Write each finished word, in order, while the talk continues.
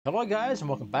Hello guys and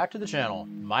welcome back to the channel.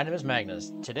 My name is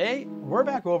Magnus. Today we're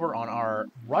back over on our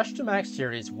Rush to Max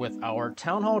series with our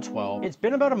Town Hall 12. It's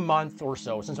been about a month or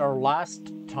so since our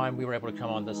last time we were able to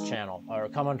come on this channel or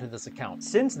come onto this account.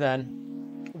 Since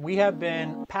then we have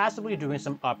been passively doing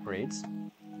some upgrades.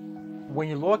 When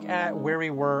you look at where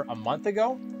we were a month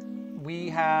ago, we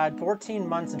had 14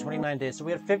 months and 29 days, so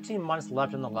we had 15 months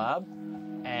left in the lab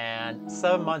and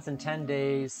 7 months and 10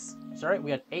 days. Sorry,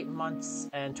 we had 8 months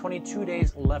and 22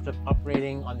 days left of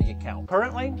upgrading on the account.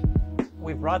 Currently,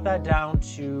 we've brought that down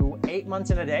to 8 months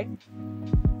in a day,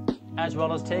 as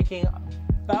well as taking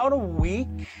about a week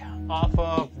off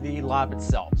of the lab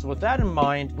itself. So with that in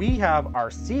mind, we have our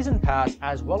season pass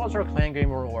as well as our clan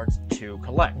game rewards to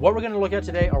collect. What we're going to look at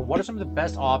today are what are some of the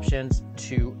best options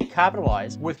to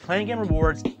capitalize with clan game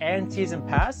rewards and season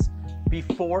pass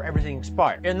before everything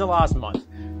expires. In the last month,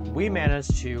 we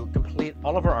managed to complete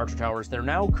all of our archer towers. They're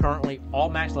now currently all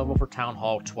max level for Town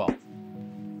Hall 12.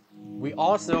 We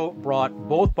also brought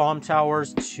both bomb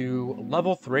towers to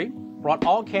level 3, brought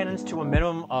all cannons to a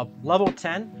minimum of level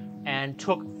 10, and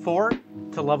took 4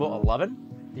 to level 11.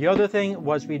 The other thing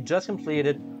was we just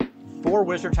completed 4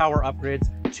 wizard tower upgrades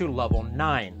to level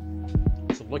 9.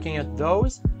 So looking at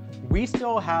those, we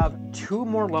still have 2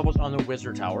 more levels on the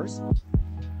wizard towers.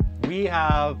 We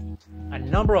have a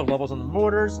number of levels on the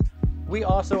mortars. We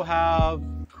also have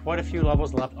quite a few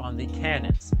levels left on the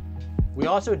cannons. We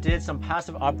also did some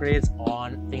passive upgrades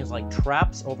on things like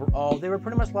traps. Overall, they were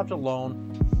pretty much left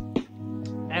alone.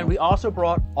 And we also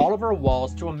brought all of our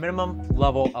walls to a minimum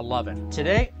level 11.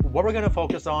 Today, what we're going to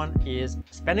focus on is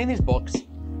spending these books,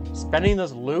 spending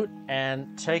this loot,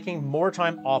 and taking more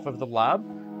time off of the lab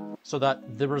so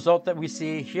that the result that we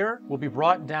see here will be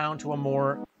brought down to a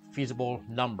more feasible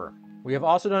number. We have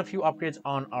also done a few upgrades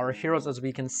on our heroes. As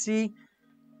we can see,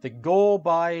 the goal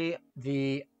by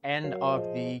the end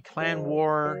of the Clan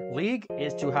War League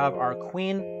is to have our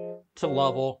queen to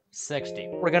level 60.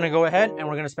 We're going to go ahead and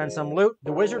we're going to spend some loot.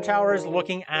 The wizard towers,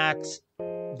 looking at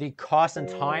the cost and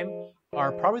time,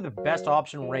 are probably the best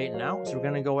option right now. So we're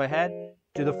going to go ahead,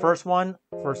 do the first one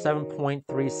for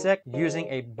 7.36 using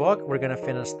a book. We're going to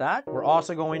finish that. We're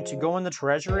also going to go in the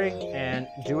treasury and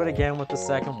do it again with the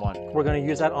second one. We're going to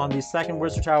use that on the second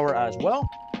wizard tower as well.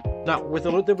 Now, with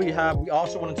the loot that we have, we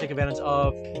also want to take advantage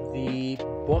of the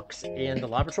books in the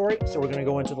laboratory. So we're going to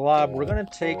go into the lab. We're going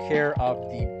to take care of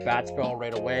the bat spell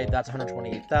right away. That's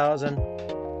 128,000.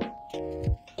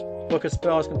 Book of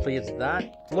Spells completes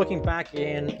that. Looking back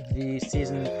in the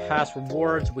season pass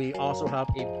rewards, we also have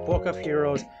a Book of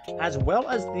Heroes as well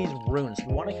as these runes.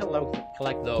 We want to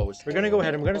collect those. We're going to go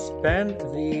ahead and we're going to spend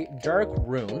the Dark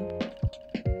Rune.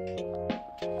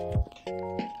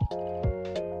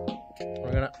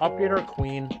 We're going to upgrade our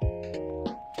queen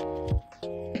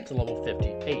to level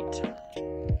 58.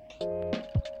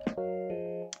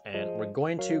 And we're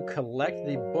going to collect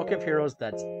the Book of Heroes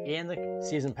that's in the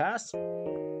season pass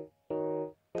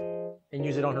and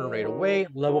use it on her right away,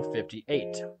 level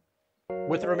 58.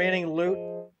 With the remaining loot,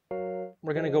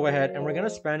 we're going to go ahead and we're going to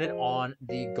spend it on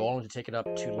the golem to take it up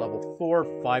to level 4,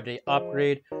 5-day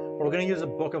upgrade. But we're going to use a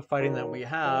Book of Fighting that we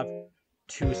have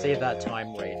to save that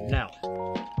time right now.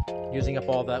 Using up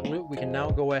all that loot, we can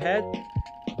now go ahead,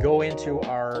 go into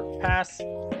our pass,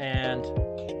 and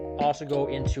also go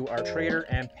into our trader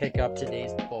and pick up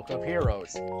today's Book of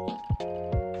Heroes.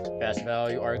 Best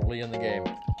value arguably in the game.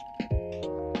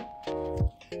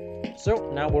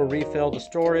 So now we'll refill the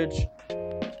storage.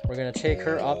 We're going to take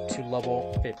her up to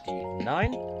level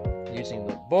 59 using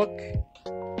the book.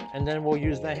 And then we'll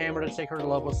use the hammer to take her to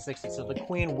level 60. So the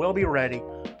queen will be ready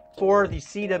for the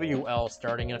CWL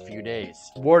starting in a few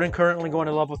days. Warden currently going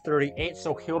to level 38,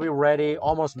 so he'll be ready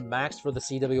almost maxed for the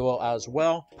CWL as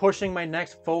well. Pushing my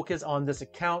next focus on this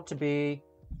account to be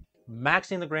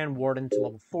maxing the Grand Warden to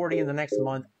level 40 in the next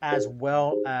month, as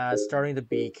well as starting the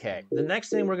BK. The next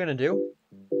thing we're going to do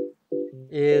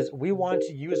is we want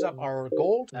to use up our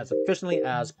gold as efficiently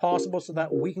as possible so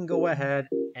that we can go ahead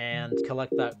and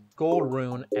collect that gold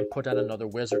rune and put out another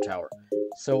wizard tower.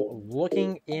 So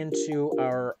looking into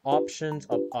our options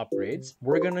of upgrades,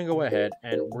 we're going to go ahead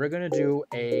and we're going to do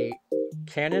a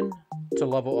cannon to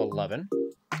level 11.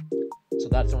 So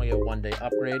that's only a 1-day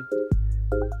upgrade.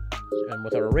 And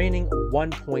with our remaining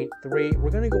 1.3,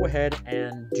 we're going to go ahead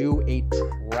and do a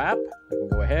trap. We can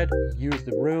go ahead, use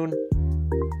the rune.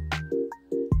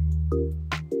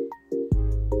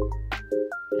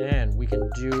 And we can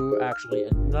do actually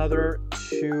another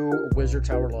 2 wizard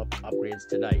tower upgrades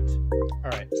tonight. All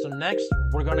right, so next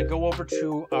we're going to go over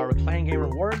to our clan game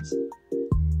rewards.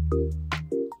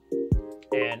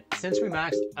 And since we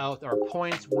maxed out our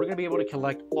points, we're going to be able to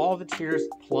collect all the tiers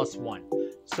plus 1.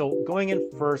 So going in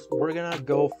first, we're gonna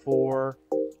go for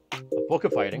a Book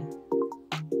of Fighting,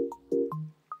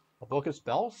 a Book of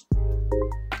Spells,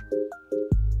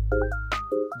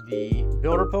 the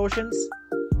Builder Potions.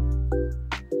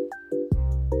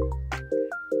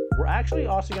 We're actually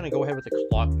also going to go ahead with the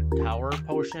Clock Tower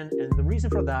Potion, and the reason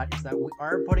for that is that we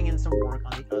are putting in some work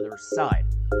on the other side.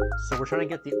 So we're trying to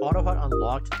get the Auto Hut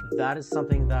unlocked. That is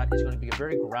something that is going to be a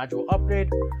very gradual upgrade.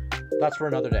 That's for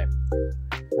another day.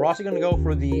 We're also going to go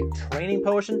for the Training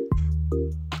Potion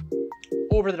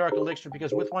over the Dark Elixir,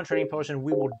 because with one Training Potion,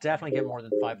 we will definitely get more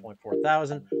than 5.4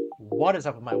 thousand. What is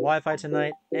up with my Wi-Fi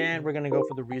tonight? And we're going to go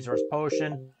for the Resource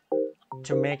Potion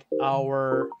to make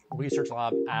our research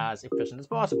lab as efficient as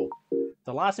possible.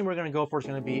 The last thing we're going to go for is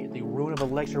going to be the Rune of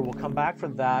Elixir. We'll come back for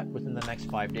that within the next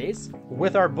 5 days.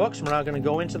 With our books, we're now going to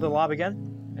go into the lab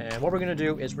again. And what we're going to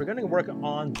do is we're going to work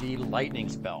on the Lightning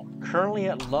spell. Currently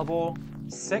at level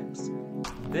 6,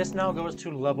 this now goes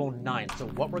to level 9. So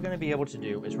what we're going to be able to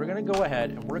do is we're going to go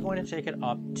ahead and we're going to take it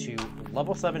up to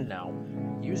level 7 now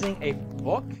using a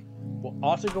book. We'll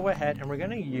also go ahead and we're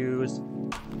going to use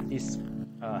these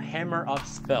hammer of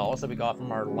spells that we got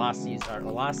from our last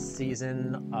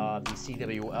season, the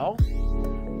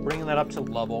CWL, bringing that up to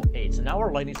level 8. So now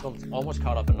our lightning spell is almost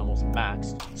caught up and almost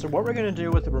maxed. So what we're going to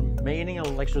do with the remaining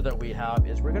elixir that we have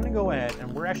is we're going to go ahead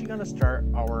and we're actually going to start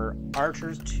our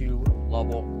archers to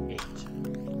level 8.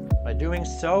 By doing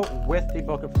so with the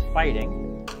Book of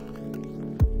Fighting,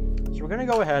 so we're going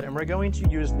to go ahead and we're going to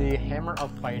use the Hammer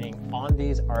of Fighting on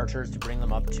these archers to bring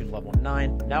them up to level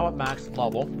 9. Now at max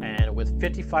level, and with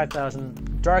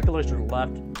 55,000 Dark Elixir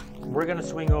left, we're going to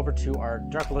swing over to our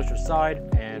Dark Elixir side,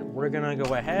 and we're going to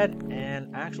go ahead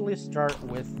and actually start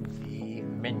with the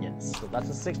minions. So that's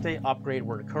a 6-day upgrade.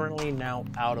 We're currently now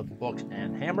out of books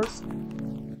and hammers.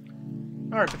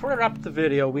 Alright, before I wrap up the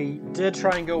video, we did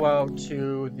try and go out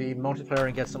to the multiplayer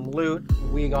and get some loot.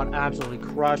 We got absolutely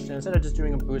crushed, and instead of just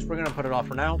doing a boost, we're going to put it off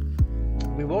for now.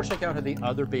 We will check out how the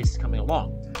other base is coming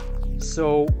along.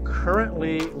 So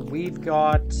currently, we've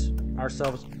got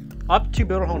ourselves up to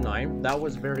Builder Hall 9. That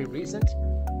was very recent.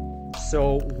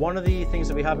 So one of the things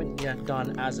that we haven't yet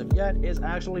done as of yet is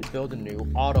actually build a new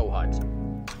Auto Hut.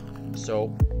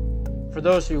 So for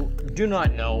those who do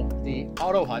not know, the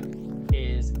Auto Hut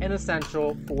is an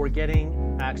essential for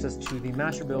getting access to the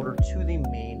Master Builder to the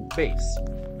main base.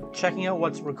 Checking out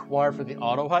what's required for the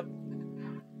Auto Hut,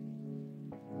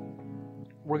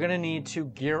 we're going to need to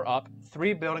gear up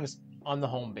 3 buildings on the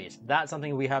home base. That's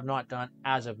something we have not done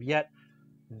as of yet.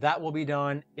 That will be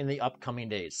done in the upcoming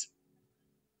days.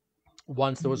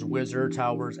 Once those wizard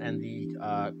towers and the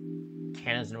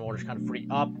cannons and mortars kind of free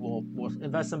up, we'll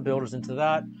invest some builders into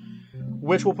that,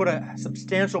 which will put a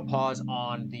substantial pause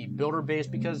on the builder base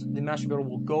because the Master Builder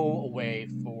will go away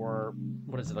for,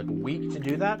 what is it, like a week to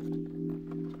do that?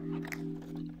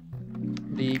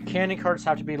 The cannon carts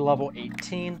have to be level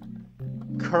 18.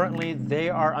 Currently, they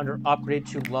are under upgrade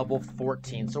to level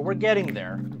 14. So we're getting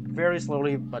there, very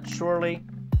slowly but surely.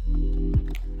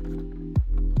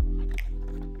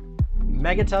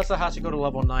 Mega Tesla has to go to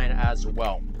level 9 as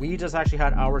well. We just actually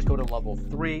had ours go to level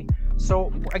 3.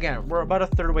 So again, we're about a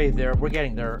third way there. We're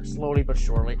getting there slowly but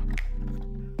surely.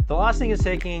 The last thing is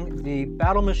taking the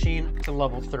battle machine to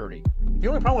level 30. The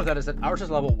only problem with that is that ours is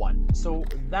level 1. So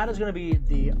that is going to be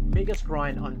the biggest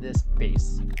grind on this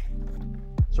base.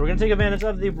 So we're going to take advantage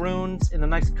of the runes in the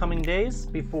next coming days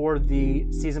before the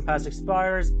season pass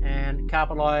expires and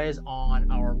capitalize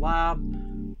on our lab,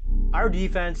 our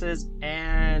defenses,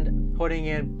 and putting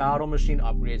in battle machine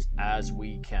upgrades as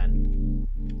we can.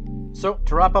 So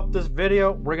to wrap up this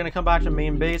video, we're going to come back to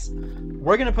main base.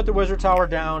 We're going to put the wizard tower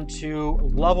down to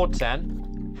level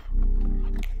 10.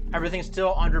 Everything's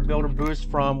still under builder boost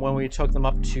from when we took them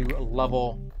up to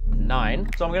level 9.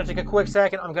 So I'm going to take a quick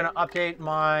second. I'm going to update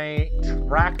my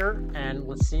tracker and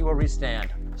let's see where we stand.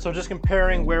 So just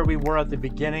comparing where we were at the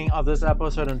beginning of this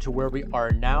episode and to where we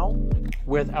are now,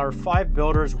 with our 5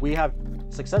 builders, we have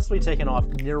successfully taken off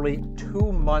nearly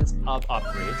 2 months of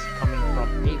upgrades, coming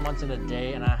from 8 months and a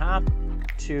day and a half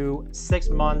to 6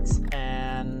 months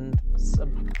and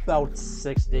about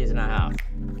 6 days and a half.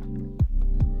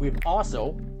 We've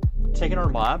also taken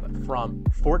our lab from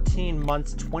 14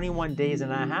 months, 21 days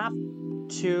and a half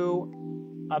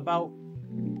to about,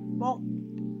 well,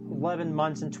 11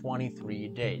 months and 23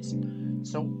 days.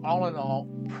 So all in all,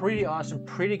 pretty awesome,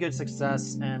 pretty good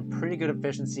success and pretty good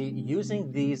efficiency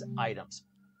using these items.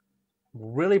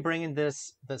 Really bringing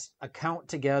this account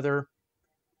together.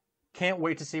 Can't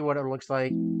wait to see what it looks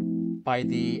like by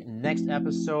the next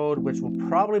episode, which will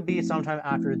probably be sometime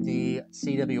after the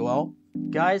CWL.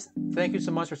 Guys, thank you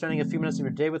so much for spending a few minutes of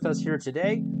your day with us here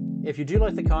today. If you do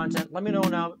like the content, let me know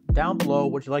now down below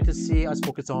what you'd like to see us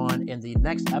focus on in the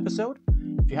next episode.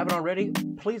 If you haven't already,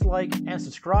 please like and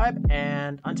subscribe.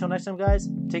 And until next time, guys,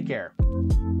 take care.